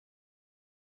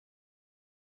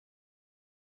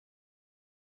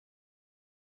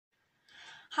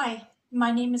Hi,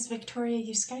 my name is Victoria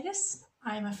Yuskaitis.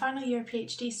 I am a final year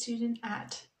PhD student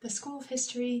at the School of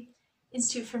History,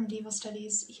 Institute for Medieval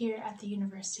Studies here at the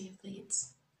University of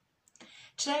Leeds.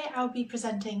 Today I will be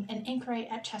presenting an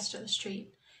anchorite at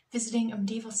Chester-le-Street, visiting a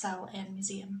medieval cell and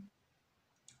museum.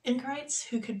 Anchorites,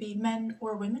 who could be men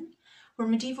or women, were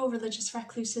medieval religious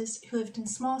recluses who lived in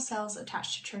small cells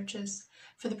attached to churches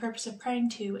for the purpose of praying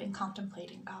to and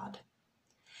contemplating God.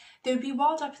 They would be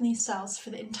walled up in these cells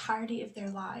for the entirety of their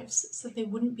lives so that they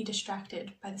wouldn't be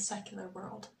distracted by the secular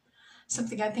world,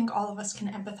 something I think all of us can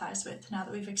empathize with now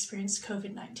that we've experienced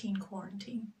COVID-19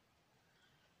 quarantine.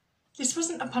 This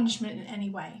wasn't a punishment in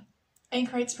any way.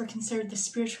 Anchorites were considered the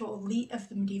spiritual elite of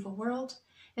the medieval world,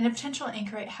 and a potential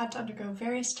anchorite had to undergo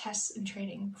various tests and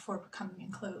training before becoming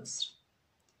enclosed.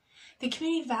 The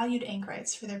community valued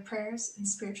anchorites for their prayers and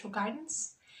spiritual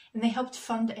guidance, and they helped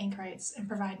fund anchorites and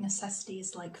provide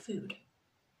necessities like food.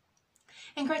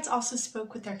 Anchorites also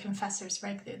spoke with their confessors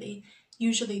regularly,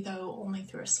 usually though only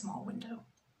through a small window.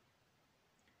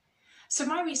 So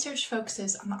my research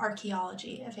focuses on the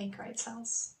archaeology of anchorite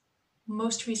cells.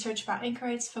 Most research about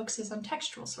anchorites focuses on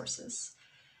textual sources,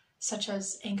 such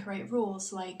as anchorite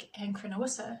rules like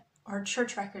anchorites or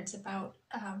church records about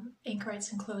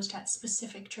anchorites enclosed at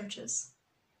specific churches.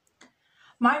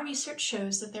 My research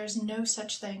shows that there is no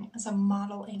such thing as a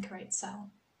model anchorite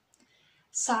cell.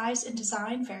 Size and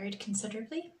design varied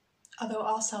considerably, although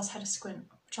all cells had a squint,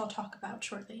 which I'll talk about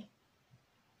shortly.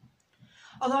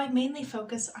 Although I mainly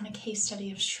focus on a case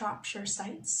study of Shropshire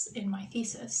sites in my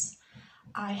thesis,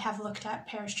 I have looked at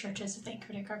parish churches with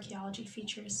anchoritic archaeology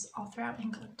features all throughout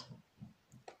England.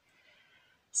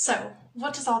 So,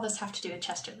 what does all this have to do with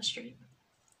Chester-le-Street?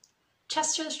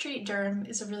 Chester-le-Street, Durham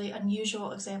is a really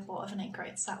unusual example of an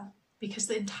anchorite cell because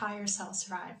the entire cell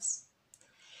survives.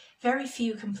 Very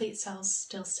few complete cells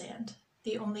still stand.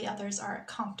 The only others are at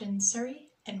Compton, Surrey,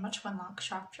 and Much Wenlock,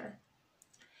 Shropshire.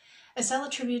 A cell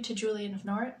attributed to Julian of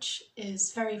Norwich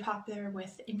is very popular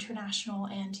with international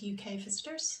and UK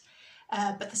visitors,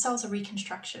 but the cell is a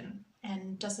reconstruction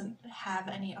and doesn't have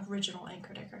any original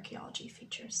anchoritic archaeology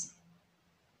features.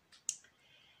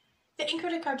 The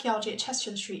anchoritic archaeology at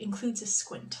Chester-le-Street includes a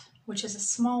squint, which is a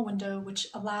small window which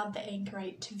allowed the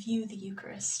anchorite to view the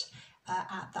Eucharist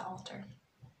at the altar.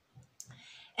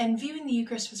 And viewing the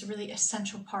Eucharist was a really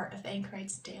essential part of the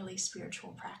anchorite's daily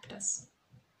spiritual practice.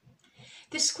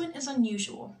 This squint is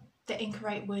unusual. The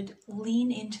anchorite would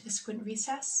lean into the squint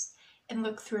recess and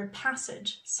look through a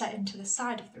passage set into the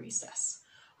side of the recess,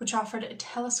 which offered a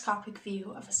telescopic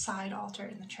view of a side altar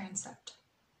in the transept.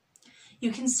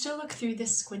 You can still look through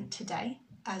this squint today,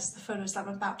 as the photos that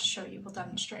I'm about to show you will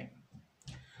demonstrate.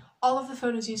 All of the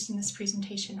photos used in this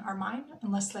presentation are mine,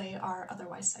 unless they are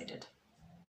otherwise cited.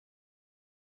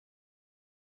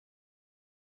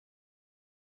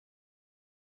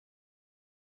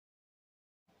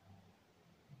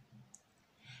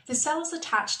 The cell is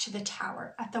attached to the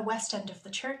tower at the west end of the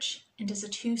church and is a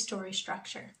two-story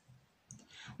structure.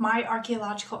 My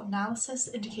archaeological analysis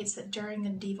indicates that during the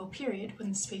medieval period, when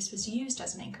the space was used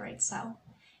as an anchorite cell,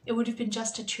 it would have been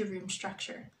just a two-room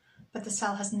structure, but the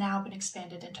cell has now been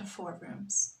expanded into 4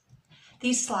 rooms.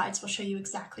 These slides will show you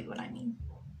exactly what I mean.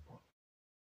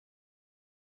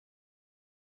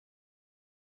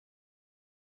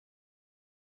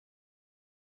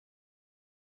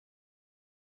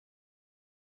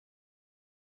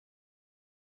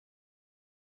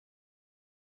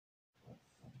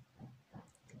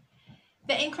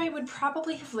 The anchorite would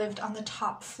probably have lived on the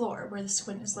top floor where the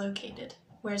squint is located,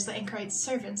 whereas the anchorite's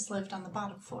servants lived on the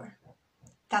bottom floor.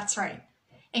 That's right,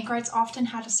 anchorites often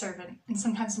had a servant, and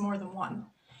sometimes more than one,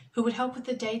 who would help with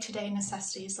the day-to-day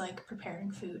necessities like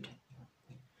preparing food.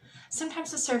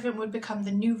 Sometimes the servant would become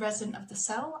the new resident of the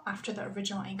cell after the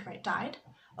original anchorite died,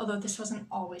 although this wasn't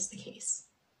always the case.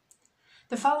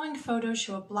 The following photos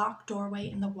show a block doorway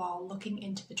in the wall looking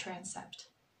into the transept.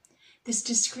 This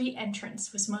discreet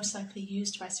entrance was most likely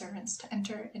used by servants to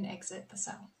enter and exit the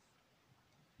cell.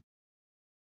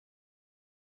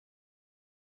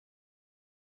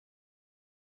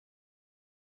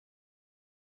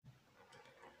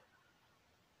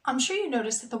 I'm sure you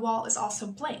noticed that the wall is also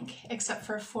blank, except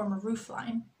for a former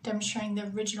roofline, demonstrating the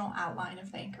original outline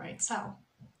of the anchorite cell.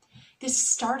 This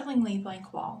startlingly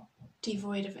blank wall,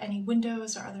 devoid of any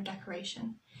windows or other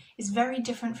decoration, is very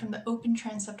different from the open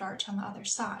transept arch on the other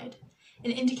side.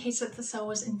 It indicates that the cell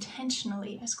was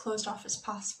intentionally as closed off as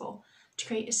possible to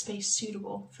create a space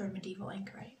suitable for a medieval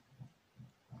anchorite.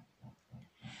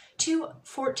 2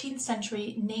 14th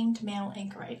century named male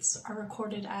anchorites are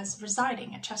recorded as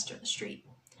residing at Chester-le-Street,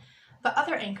 but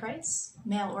other anchorites,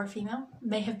 male or female,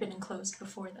 may have been enclosed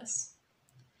before this.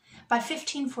 By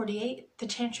 1548, the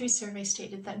Chantry survey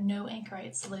stated that no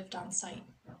anchorites lived on site.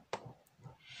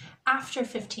 After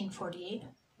 1548,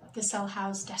 the cell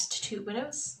housed destitute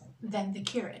widows, then the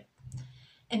curate.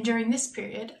 And during this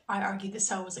period, I argue the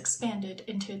cell was expanded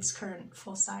into its current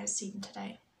full-size seen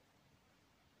today.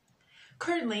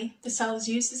 Currently, the cell is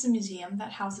used as a museum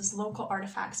that houses local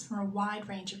artifacts from a wide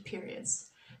range of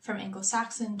periods, from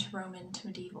Anglo-Saxon to Roman to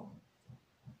medieval.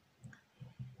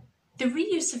 The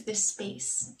reuse of this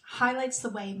space highlights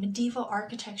the way medieval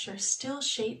architecture still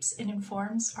shapes and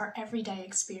informs our everyday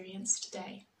experience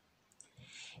today.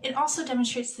 It also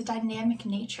demonstrates the dynamic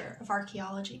nature of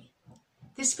archaeology.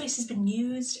 This space has been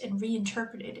used and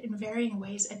reinterpreted in varying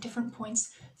ways at different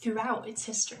points throughout its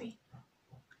history.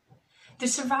 The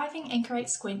surviving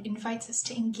anchorite squint invites us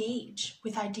to engage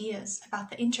with ideas about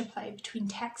the interplay between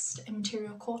text and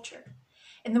material culture,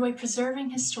 and the way preserving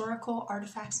historical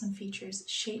artifacts and features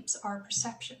shapes our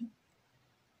perception.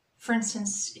 For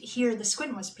instance, here the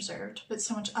squint was preserved, but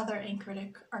so much other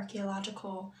anchoritic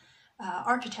archaeological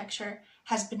architecture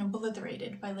has been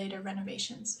obliterated by later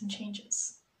renovations and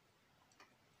changes.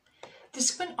 The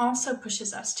squint also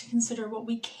pushes us to consider what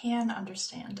we can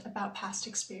understand about past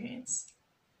experience,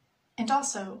 and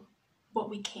also what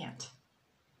we can't.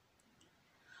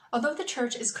 Although the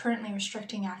church is currently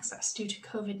restricting access due to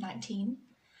COVID-19,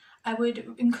 I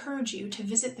would encourage you to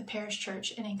visit the parish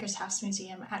church and Anchor's House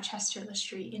Museum at Chesterless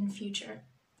Street in future.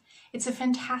 It's a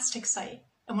fantastic site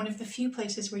and one of the few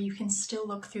places where you can still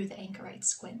look through the anchorite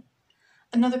squint.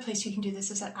 Another place you can do this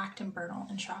is at Acton Burnell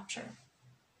in Shropshire.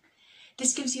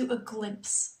 This gives you a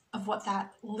glimpse of what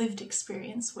that lived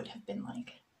experience would have been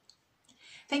like.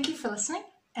 Thank you for listening,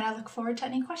 and I look forward to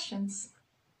any questions.